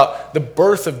talks about the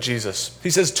birth of Jesus. He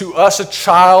says, to us a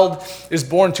child is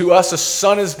born, to us a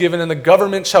son is given, and the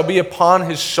government shall be upon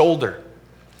his shoulder.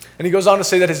 And he goes on to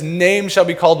say that his name shall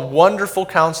be called Wonderful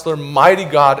Counselor, Mighty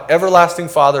God, Everlasting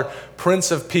Father,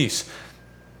 Prince of Peace.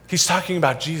 He's talking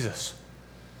about Jesus.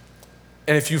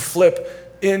 And if you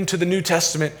flip into the New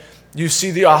Testament, you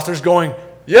see the authors going,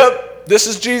 yep, this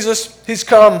is Jesus. He's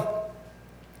come.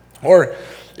 Or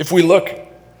if we look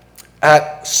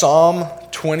at Psalm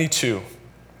 22,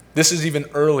 this is even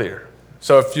earlier.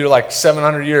 So if you're like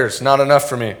 700 years, not enough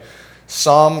for me.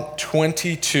 Psalm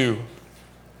 22.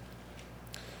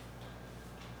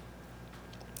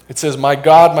 It says, my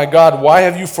God, why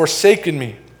have you forsaken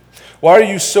me? Why are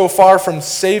you so far from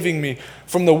saving me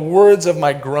from the words of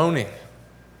my groaning?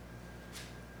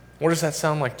 What does that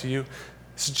sound like to you?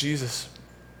 It's Jesus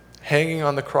hanging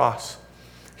on the cross.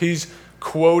 He's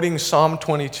quoting Psalm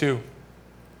 22.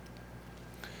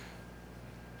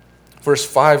 Verse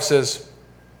 6,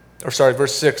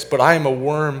 but I am a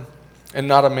worm and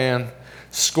not a man,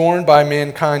 scorned by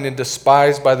mankind and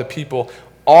despised by the people.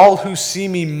 All who see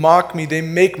me mock me. They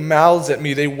make mouths at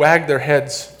me. They wag their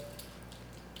heads.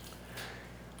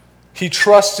 He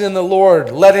trusts in the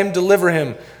Lord. Let him deliver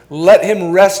him. Let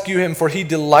him rescue him, for he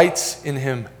delights in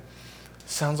him.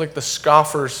 Sounds like the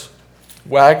scoffers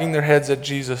wagging their heads at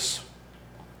Jesus.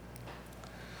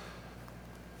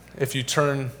 If you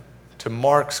turn to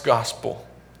Mark's gospel,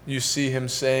 you see him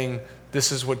saying,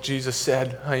 this is what Jesus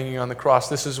said hanging on the cross.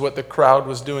 This is what the crowd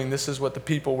was doing. This is what the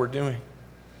people were doing.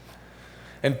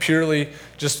 And purely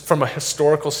just from a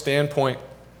historical standpoint,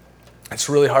 it's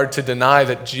really hard to deny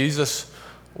that Jesus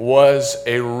was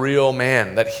a real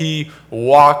man, that he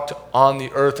walked on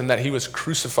the earth and that he was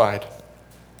crucified.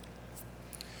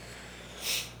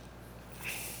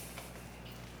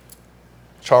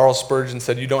 Charles Spurgeon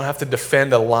said, you don't have to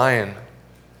defend a lion.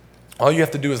 All you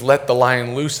have to do is let the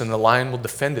lion loose and the lion will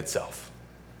defend itself.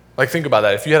 Like, think about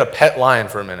that. If you had a pet lion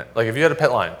for a minute, like if you had a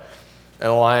pet lion and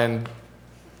a lion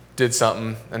did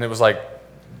something and it was like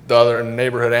the other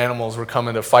neighborhood animals were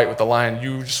coming to fight with the lion,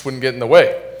 you just wouldn't get in the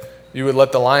way. You would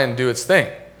let the lion do its thing.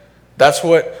 That's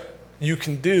what you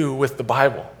can do with the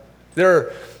Bible. There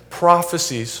are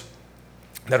prophecies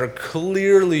that are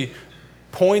clearly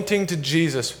pointing to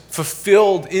Jesus,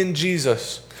 fulfilled in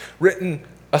Jesus, written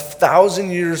 1,000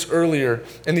 years earlier,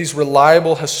 and these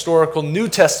reliable historical New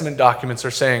Testament documents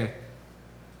are saying,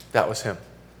 that was him.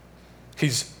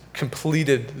 He's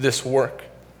completed this work.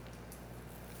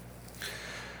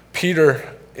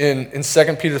 Peter, in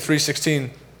 2 Peter 3:16,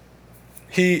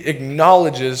 he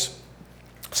acknowledges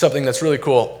something that's really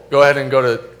cool. Go ahead and go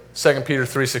to 2 Peter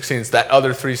 3:16. It's that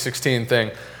other 3:16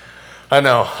 thing. I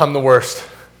know, I'm the worst.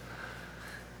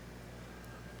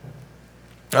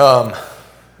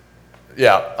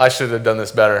 Yeah, I should have done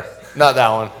this better. Not that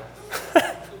one.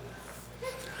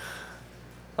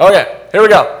 Okay, here we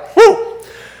go. Woo!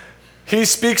 He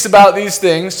speaks about these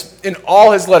things in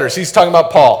all his letters. He's talking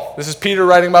about Paul. This is Peter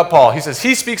writing about Paul. He says,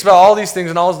 he speaks about all these things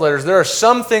in all his letters. There are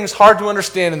some things hard to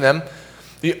understand in them.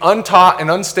 The untaught and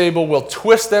unstable will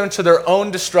twist them to their own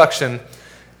destruction,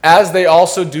 as they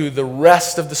also do the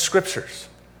rest of the scriptures.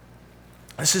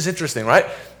 This is interesting, right?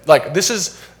 Like, this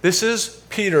is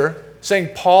Peter saying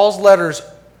Paul's letters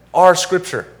are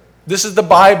scripture. This is the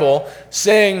Bible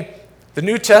saying the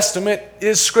New Testament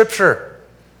is scripture.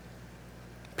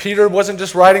 Peter wasn't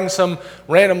just writing some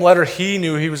random letter. He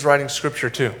knew he was writing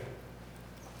scripture too.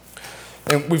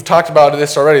 And we've talked about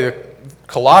this already.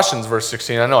 Colossians verse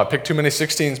 16. I know I picked too many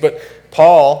 16s, but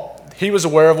Paul, he was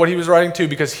aware of what he was writing too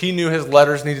because he knew his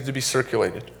letters needed to be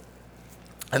circulated.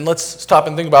 And let's stop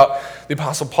and think about the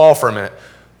Apostle Paul for a minute.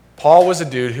 Paul was a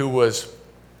dude who was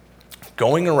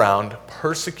going around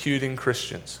persecuting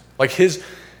Christians. Like his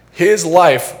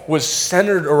life was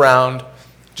centered around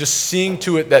just seeing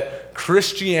to it that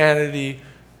Christianity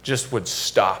just would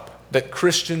stop, that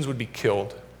Christians would be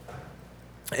killed.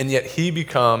 And yet he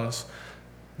becomes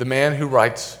the man who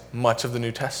writes much of the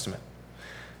New Testament.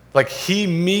 Like he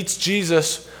meets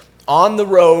Jesus on the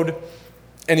road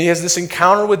and he has this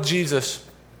encounter with Jesus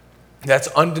that's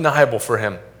undeniable for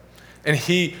him. And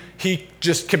he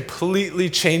just completely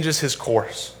changes his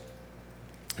course.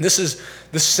 This is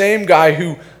the same guy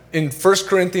who in 1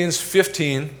 Corinthians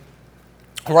 15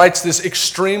 writes this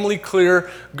extremely clear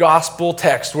gospel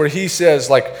text where he says,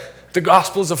 like, the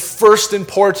gospel is of first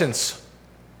importance.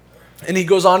 And he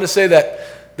goes on to say that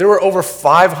there were over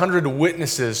 500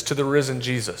 witnesses to the risen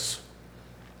Jesus.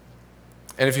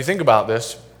 And if you think about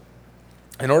this,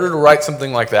 in order to write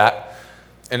something like that,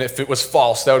 and if it was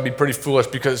false, that would be pretty foolish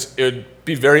because it would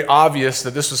be very obvious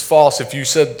that this was false if you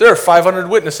said, there are 500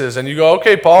 witnesses, and you go,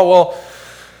 okay, Paul, well,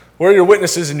 where are your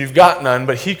witnesses? And you've got none,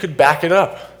 but he could back it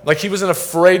up. Like he wasn't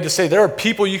afraid to say, there are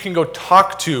people you can go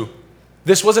talk to.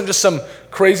 This wasn't just some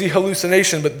crazy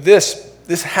hallucination, but this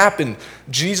happened.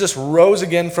 Jesus rose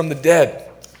again from the dead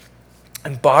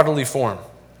in bodily form.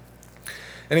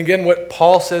 And again, what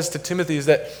Paul says to Timothy is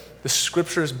that the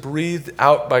scripture is breathed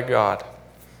out by God.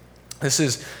 This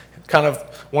is kind of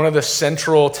one of the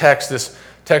central texts, this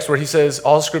text where he says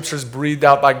all scripture is breathed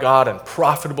out by God and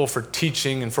profitable for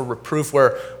teaching and for reproof,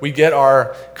 where we get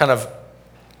our kind of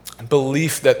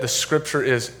belief that the scripture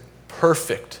is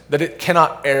perfect, that it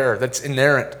cannot err, that it's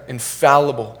inerrant,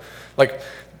 infallible. Like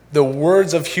the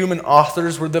words of human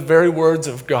authors were the very words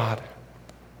of God.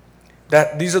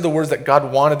 That these are the words that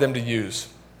God wanted them to use.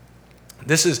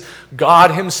 This is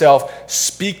God himself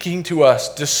speaking to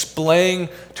us, displaying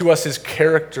to us his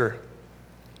character.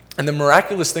 And the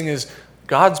miraculous thing is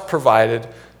God's provided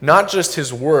not just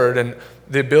his word and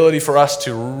the ability for us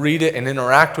to read it and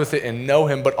interact with it and know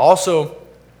him, but also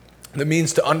the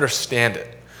means to understand it.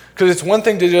 Because it's one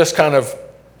thing to just kind of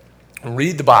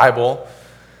read the Bible.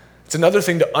 It's another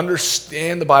thing to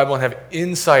understand the Bible and have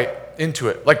insight into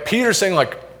it. Like Peter's saying,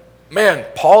 like, man,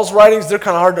 Paul's writings, they're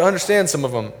kind of hard to understand, some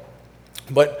of them.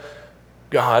 But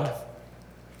God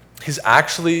has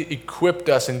actually equipped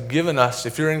us and given us,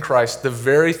 if you're in Christ, the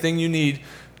very thing you need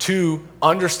to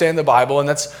understand the Bible. And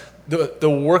that's the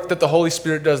work that the Holy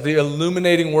Spirit does, the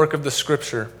illuminating work of the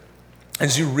Scripture.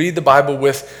 As you read the Bible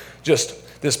with just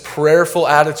this prayerful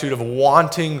attitude of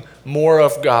wanting more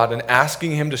of God and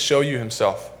asking him to show you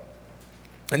himself.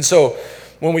 And so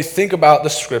when we think about the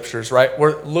Scriptures, right,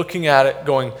 we're looking at it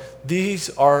going, these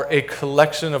are a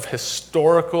collection of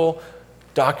historical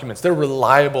documents. They're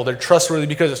reliable, they're trustworthy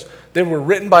because they were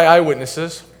written by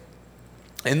eyewitnesses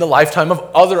in the lifetime of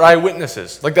other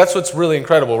eyewitnesses. Like that's what's really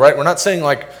incredible, right? We're not saying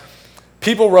like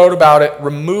people wrote about it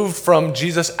removed from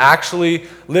Jesus actually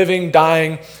living,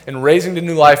 dying, and raising to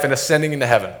new life and ascending into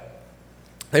heaven.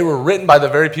 They were written by the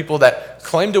very people that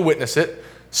claimed to witness it,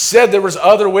 said there was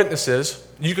other witnesses,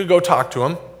 you could go talk to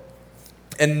them,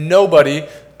 and nobody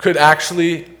could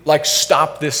actually like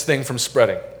stop this thing from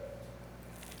spreading.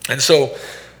 And so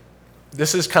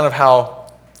this is kind of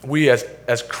how we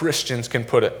as Christians can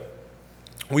put it.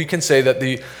 We can say that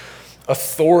the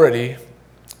authority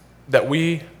that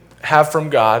we have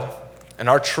from God and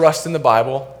our trust in the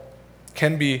Bible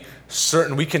can be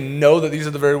certain. We can know that these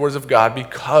are the very words of God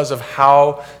because of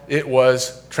how it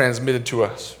was transmitted to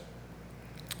us.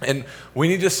 And we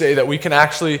need to say that we can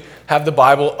actually have the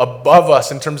Bible above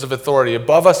us in terms of authority,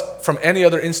 above us from any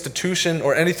other institution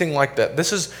or anything like that.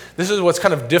 This is what's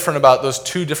kind of different about those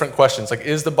two different questions. Like,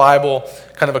 is the Bible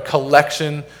kind of a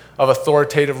collection of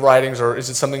authoritative writings, or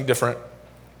is it something different?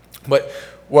 But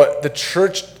what the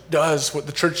church does, what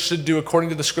the church should do according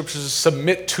to the Scriptures, is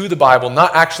submit to the Bible,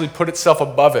 not actually put itself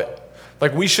above it.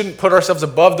 Like, we shouldn't put ourselves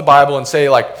above the Bible and say,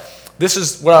 like, this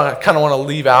is what I kind of want to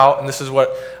leave out, and this is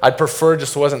what I'd prefer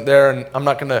just wasn't there, and I'm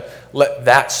not going to let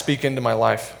that speak into my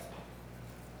life.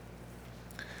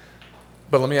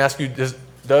 But let me ask you,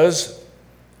 does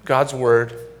God's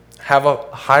Word have a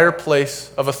higher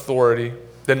place of authority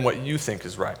than what you think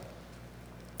is right?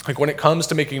 Like when it comes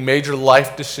to making major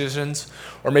life decisions,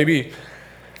 or maybe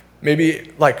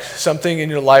like something in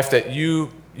your life that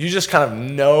you just kind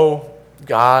of know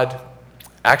God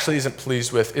actually isn't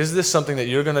pleased with, is this something that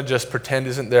you're going to just pretend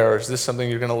isn't there, or is this something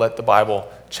you're going to let the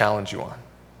Bible challenge you on?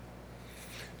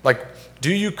 Like,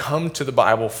 do you come to the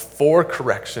Bible for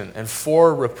correction and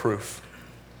for reproof?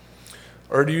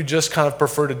 Or do you just kind of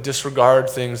prefer to disregard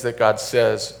things that God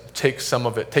says, take some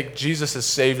of it, take Jesus as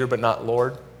Savior but not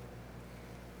Lord?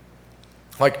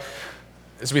 Like,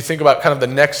 as we think about kind of the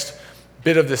next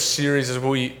bit of this series, as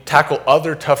we tackle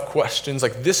other tough questions,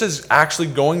 like this is actually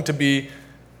going to be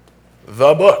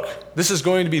the book. This is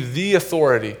going to be the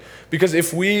authority. Because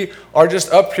if we are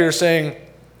just up here saying,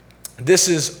 this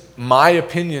is my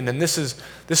opinion and this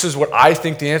is what I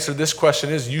think the answer to this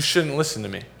question is, you shouldn't listen to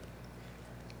me.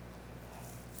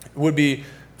 It would be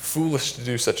foolish to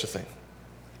do such a thing.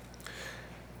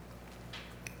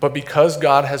 But because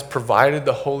God has provided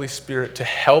the Holy Spirit to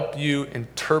help you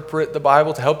interpret the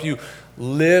Bible, to help you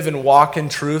live and walk in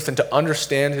truth and to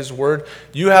understand his word,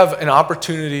 you have an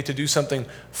opportunity to do something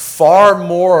far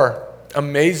more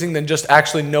amazing than just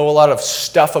actually know a lot of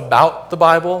stuff about the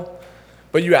Bible,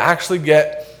 but you actually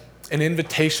get an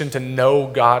invitation to know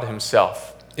God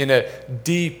himself in a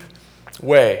deep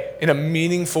way, in a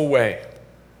meaningful way.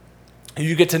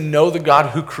 You get to know the God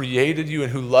who created you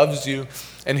and who loves you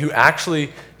and who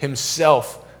actually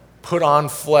himself put on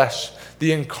flesh,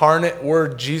 the incarnate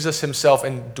Word, Jesus himself,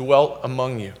 and dwelt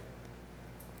among you.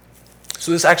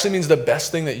 So this actually means the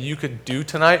best thing that you could do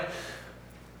tonight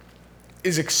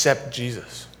is accept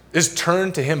Jesus, is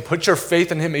turn to him, put your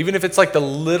faith in him, even if it's like the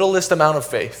littlest amount of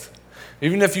faith.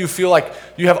 Even if you feel like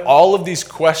you have all of these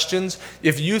questions,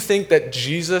 if you think that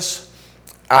Jesus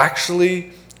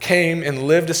actually came and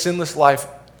lived a sinless life,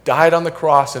 died on the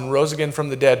cross and rose again from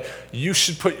the dead, you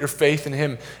should put your faith in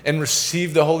him and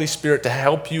receive the Holy Spirit to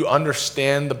help you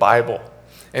understand the Bible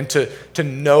and to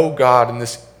know God in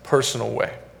this personal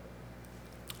way.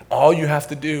 All you have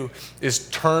to do is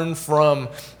turn from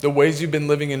the ways you've been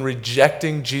living in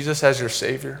rejecting Jesus as your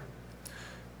Savior,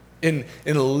 in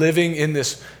living in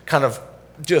this kind of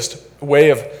just way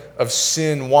of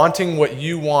sin, wanting what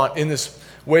you want, in this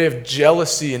way of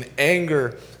jealousy and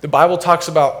anger. The Bible talks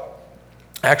about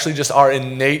actually just our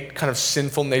innate kind of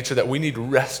sinful nature that we need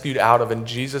rescued out of, and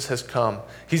Jesus has come.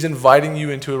 He's inviting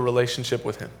you into a relationship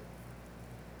with him.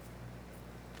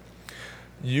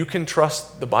 You can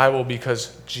trust the Bible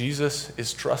because Jesus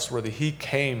is trustworthy. He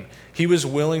came. He was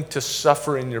willing to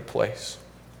suffer in your place.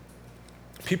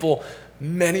 People,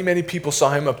 many people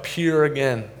saw him appear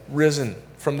again, risen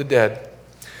from the dead.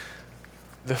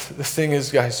 The thing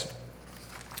is, guys,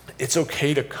 it's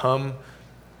okay to come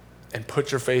and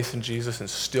put your faith in Jesus and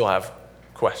still have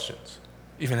questions,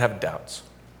 even have doubts.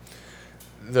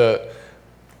 The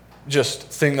just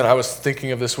thing that I was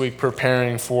thinking of this week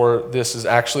preparing for this is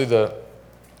actually the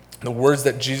words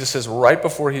that Jesus says right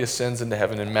before he ascends into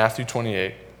heaven in Matthew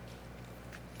 28.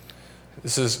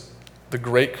 This is the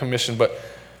Great Commission, but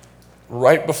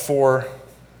right before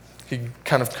he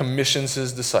kind of commissions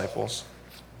his disciples,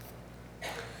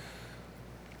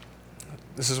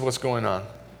 this is what's going on.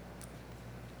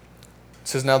 It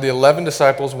says, "Now the 11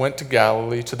 disciples went to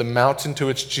Galilee, to the mountain to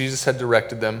which Jesus had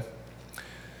directed them.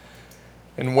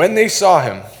 And when they saw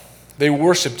him, they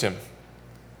worshiped him,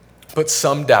 but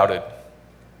some doubted."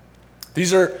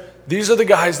 These are the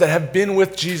guys that have been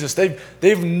with Jesus.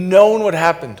 They've known what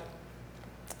happened.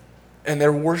 And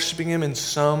they're worshiping him, and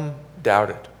some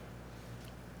doubted.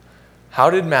 How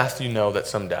did Matthew know that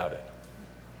some doubted?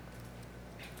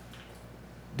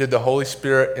 Did the Holy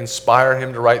Spirit inspire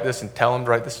him to write this and tell him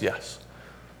to write this? Yes.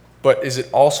 But is it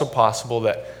also possible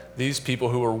that these people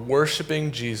who were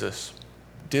worshiping Jesus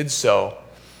did so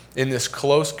in this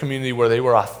close community where they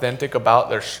were authentic about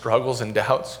their struggles and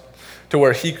doubts, to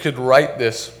where he could write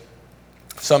this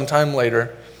sometime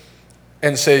later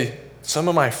and say, some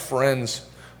of my friends,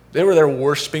 they were there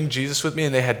worshiping Jesus with me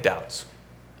and they had doubts.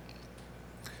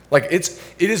 Like it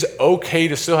is okay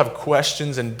to still have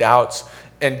questions and doubts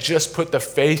and just put the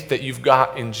faith that you've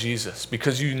got in Jesus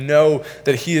because you know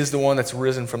that he is the one that's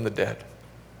risen from the dead.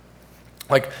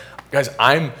 Like, guys,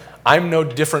 I'm no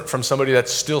different from somebody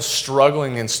that's still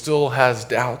struggling and still has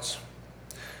doubts.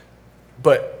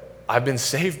 But I've been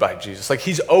saved by Jesus. Like,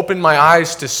 he's opened my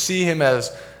eyes to see him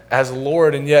as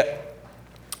Lord, and yet,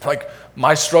 like,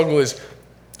 my struggle is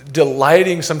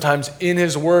delighting sometimes in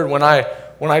his word when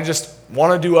I just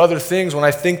want to do other things, when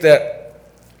I think that,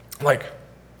 like,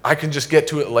 I can just get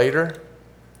to it later.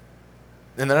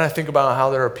 And then I think about how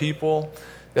there are people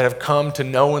that have come to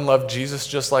know and love Jesus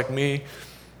just like me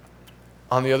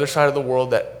on the other side of the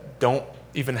world that don't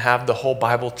even have the whole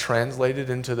Bible translated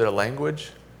into their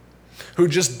language, who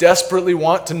just desperately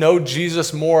want to know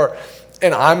Jesus more,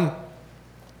 and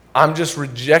I'm just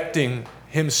rejecting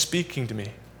him speaking to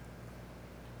me.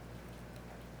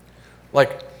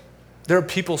 Like, there are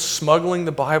people smuggling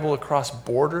the Bible across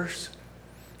borders.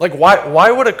 Like,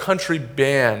 why would a country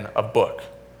ban a book?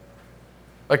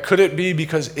 Like, could it be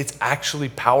because it's actually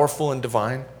powerful and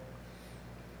divine?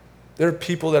 There are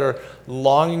people that are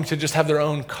longing to just have their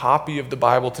own copy of the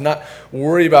Bible, to not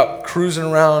worry about cruising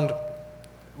around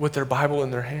with their Bible in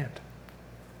their hand.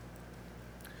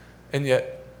 And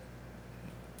yet,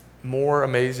 more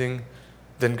amazing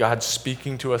than God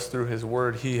speaking to us through his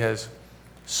word, he has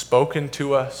spoken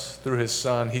to us through his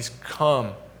Son. He's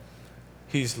come.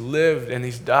 He's lived and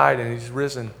he's died and he's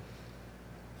risen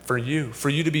for you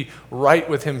to be right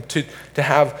with him, to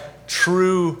have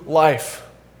true life,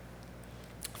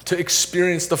 to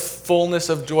experience the fullness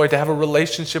of joy, to have a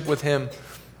relationship with him,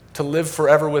 to live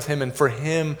forever with him, and for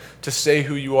him to say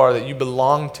who you are, that you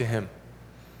belong to him.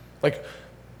 Like,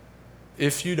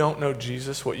 if you don't know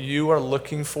Jesus, what you are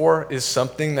looking for is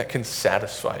something that can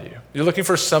satisfy you. You're looking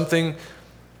for something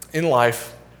in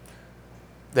life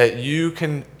that you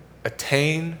can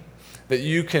attain, that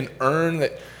you can earn,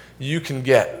 that you can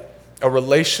get. A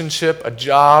relationship, a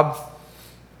job,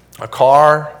 a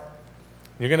car.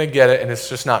 You're going to get it, and it's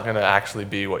just not going to actually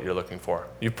be what you're looking for.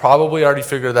 You probably already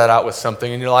figured that out with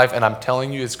something in your life, and I'm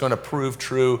telling you, it's going to prove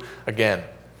true again.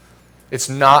 It's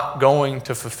not going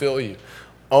to fulfill you.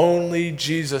 Only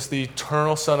Jesus, the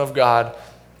eternal Son of God,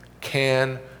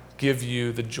 can give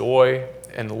you the joy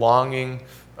and longing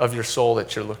of your soul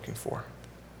that you're looking for.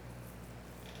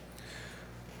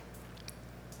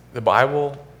 The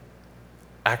Bible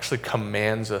actually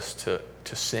commands us to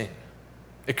sing.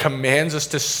 It commands us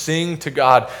to sing to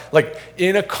God. Like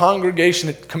in a congregation,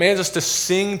 it commands us to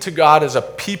sing to God as a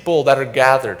people that are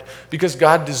gathered, because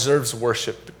God deserves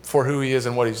worship for who he is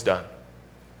and what he's done.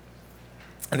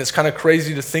 And it's kind of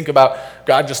crazy to think about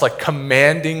God just like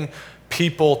commanding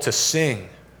people to sing.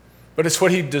 But it's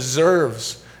what he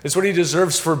deserves. It's what he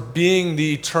deserves for being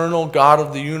the eternal God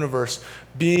of the universe,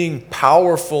 being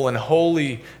powerful and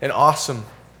holy and awesome.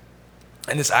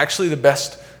 And it's actually the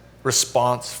best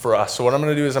response for us. So what I'm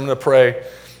going to do is I'm going to pray,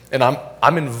 and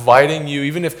I'm inviting you,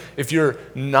 even if you're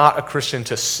not a Christian,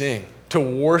 to sing, to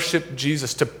worship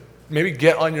Jesus, to maybe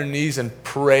get on your knees and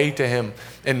pray to him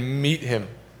and meet him.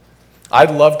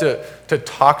 I'd love to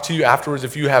talk to you afterwards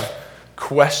if you have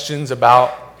questions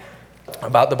about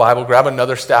the Bible. Grab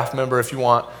another staff member if you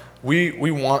want.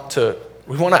 We want to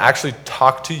actually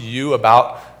talk to you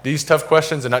about these tough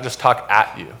questions and not just talk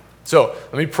at you. So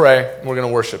let me pray, and we're going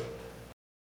to worship.